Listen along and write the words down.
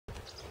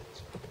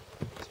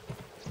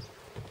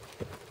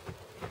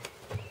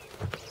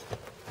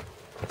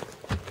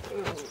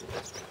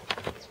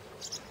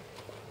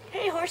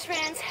horse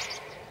friends,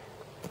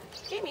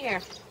 Jamie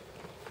here.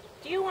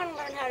 Do you want to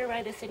learn how to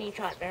ride the sitting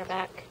trot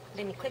bareback?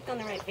 Then you clicked on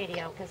the right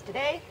video, because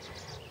today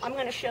I'm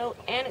going to show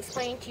and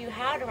explain to you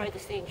how to ride the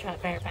sitting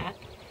trot bareback.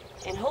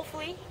 And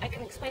hopefully I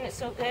can explain it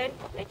so good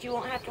that you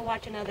won't have to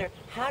watch another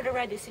how to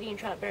ride the sitting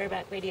trot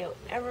bareback video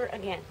ever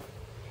again.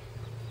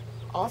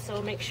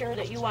 Also, make sure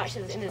that you watch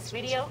this in this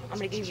video. I'm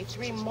going to give you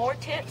 3 more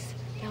tips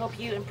to help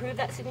you improve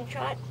that sitting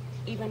trot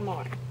even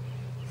more.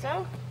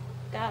 So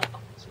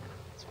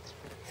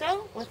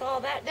with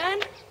all that done,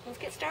 let's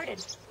get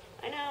started.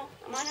 I know,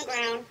 I'm on the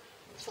ground.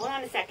 Just hold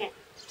on a second.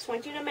 Just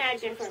want you to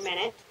imagine for a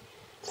minute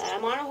that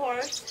I'm on a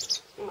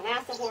horse. I'm going to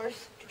ask the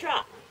horse to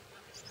trot.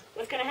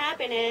 What's going to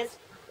happen is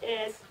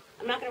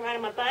I'm not going to ride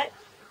on my butt.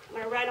 I'm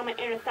going to ride on my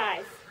inner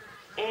thighs.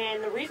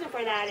 And the reason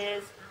for that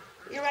is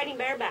you're riding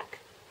bareback.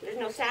 There's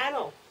no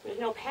saddle. There's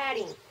no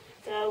padding.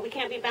 So we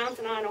can't be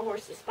bouncing on a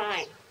horse's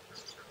spine.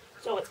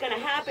 So what's going to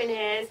happen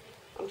is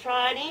I'm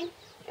trotting,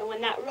 and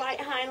when that right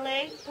hind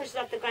leg pushes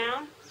off the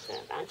ground, it's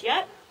going to bounce you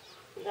up.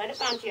 You let it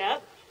bounce you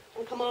up,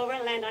 and come over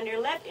and land on your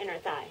left inner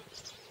thigh.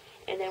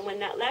 And then when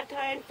that left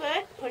hind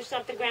foot pushes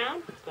off the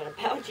ground, it's going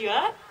to bounce you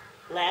up,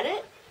 let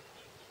it,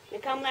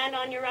 and come land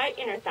on your right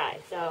inner thigh.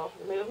 So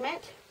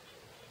movement,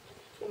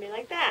 it's going to be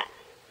like that.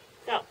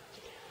 So,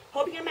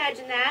 hope you can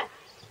imagine that.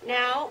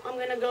 Now, I'm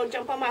going to go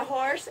jump on my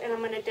horse, and I'm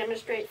going to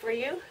demonstrate for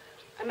you.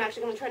 I'm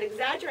actually going to try to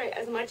exaggerate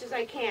as much as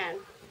I can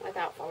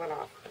without falling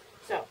off.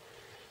 So,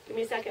 give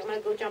me a second. I'm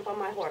going to go jump on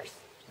my horse.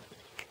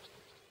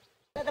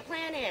 So the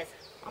plan is,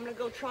 I'm going to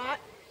go trot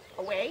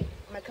away.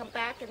 I'm going to come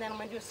back, and then I'm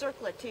going to do a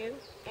circle or two.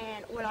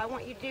 And what I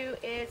want you to do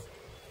is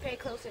pay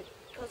close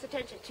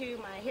attention to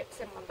my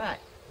hips and my butt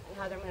and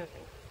how they're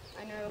moving.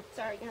 I know,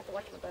 sorry, you have to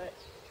watch my butt.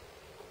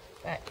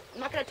 But I'm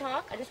not going to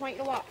talk. I just want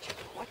you to watch.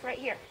 Watch right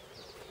here.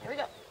 Here we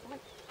go. Come on.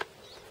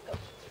 Go.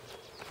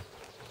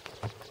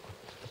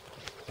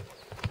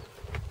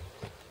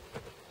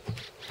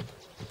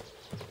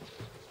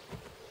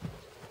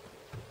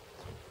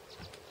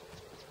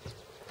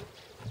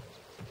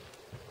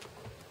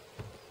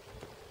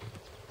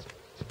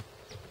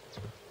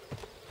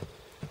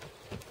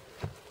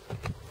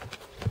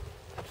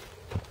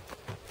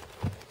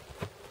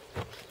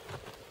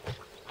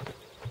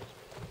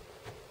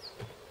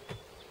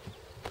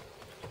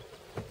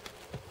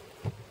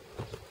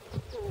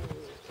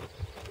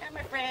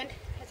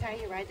 That's how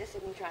you ride the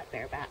sitting trot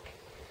bareback.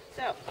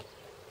 So,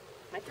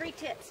 my 3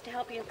 tips to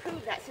help you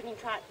improve that sitting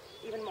trot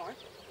even more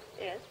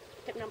is,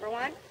 tip number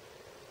 1,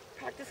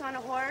 practice on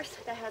a horse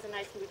that has a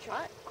nice smooth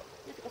trot.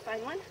 If you can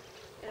find one,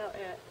 it'll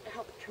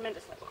help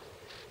tremendously.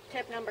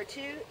 Tip number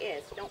 2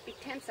 is, don't be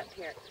tense up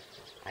here.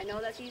 I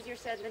know that's easier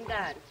said than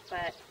done,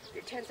 but if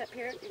you're tense up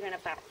here, you're going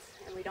to bounce,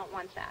 and we don't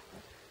want that.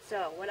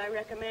 So, what I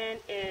recommend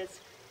is,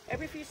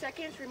 every few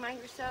seconds, remind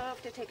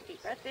yourself to take a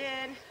deep breath in,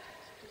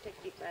 and take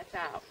a deep breath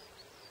out.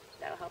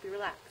 That'll help you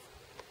relax.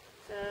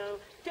 So,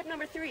 tip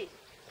number 3.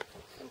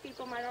 Some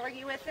people might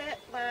argue with it,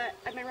 but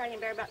I've been riding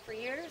bareback for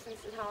years, and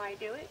this is how I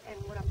do it.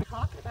 And what I'm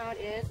talking about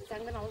is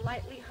I'm going to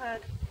lightly hug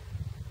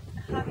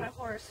my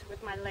horse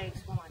with my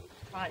legs while I'm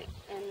trotting.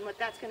 And what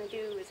that's going to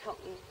do is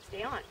help me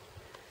stay on.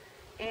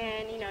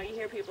 And, you know, you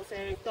hear people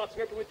say, stop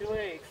gripping with your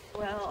legs.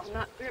 Well, I'm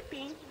not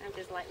gripping, I'm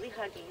just lightly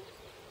hugging.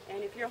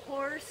 And if your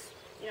horse,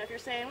 you know, if you're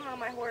saying, well,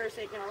 my horse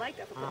ain't going to like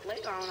that if I put the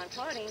leg on when I'm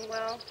trotting,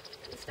 well,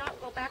 you stop,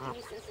 go back, and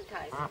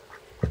desensitize.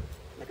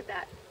 Look at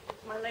that.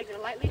 My legs are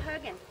lightly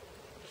hugging.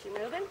 Is she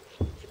moving?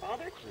 Is she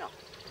bothered? No.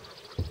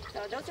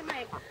 So those are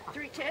my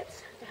 3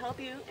 tips to help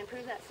you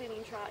improve that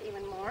sitting trot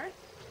even more.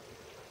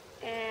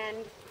 And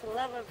for the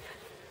love of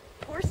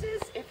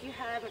horses, if you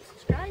haven't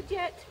subscribed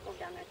yet, go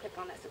down there and click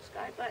on that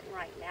subscribe button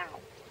right now.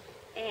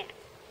 And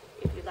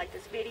if you like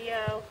this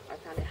video or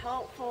found it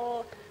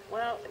helpful,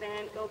 well,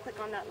 then go click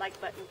on that like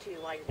button too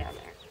while you're down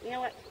there. You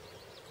know what?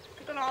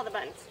 Click on all the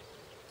buttons.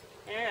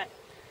 Alright.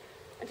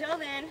 Until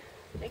then,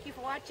 thank you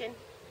for watching.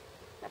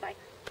 Bye-bye.